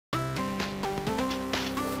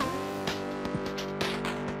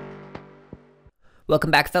Welcome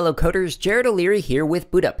back, fellow coders. Jared O'Leary here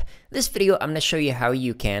with BootUp. In this video, I'm going to show you how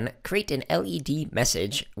you can create an LED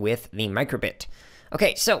message with the microbit.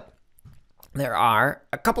 Okay, so there are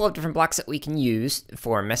a couple of different blocks that we can use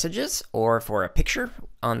for messages or for a picture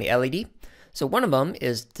on the LED. So one of them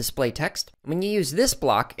is display text. When you use this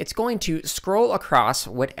block, it's going to scroll across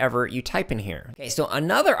whatever you type in here. Okay, so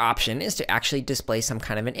another option is to actually display some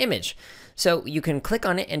kind of an image. So you can click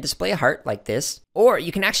on it and display a heart like this, or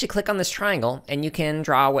you can actually click on this triangle and you can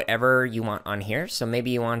draw whatever you want on here. So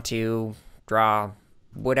maybe you want to draw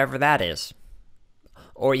whatever that is.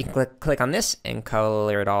 Or you can click on this and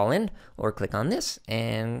color it all in, or click on this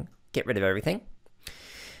and get rid of everything.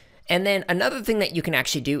 And then another thing that you can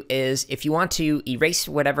actually do is if you want to erase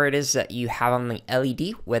whatever it is that you have on the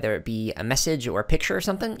LED, whether it be a message or a picture or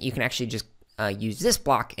something, you can actually just use this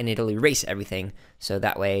block and it'll erase everything. So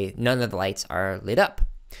that way none of the lights are lit up.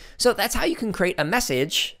 So that's how you can create a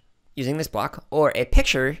message using this block or a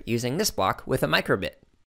picture using this block with a microbit.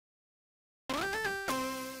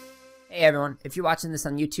 Hey everyone, if you're watching this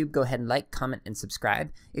on YouTube, go ahead and like, comment, and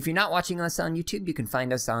subscribe. If you're not watching us on YouTube, you can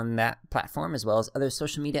find us on that platform as well as other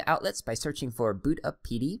social media outlets by searching for BootUp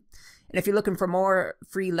PD. And if you're looking for more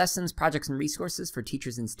free lessons, projects, and resources for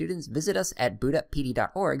teachers and students, visit us at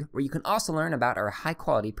bootuppd.org, where you can also learn about our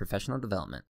high-quality professional development.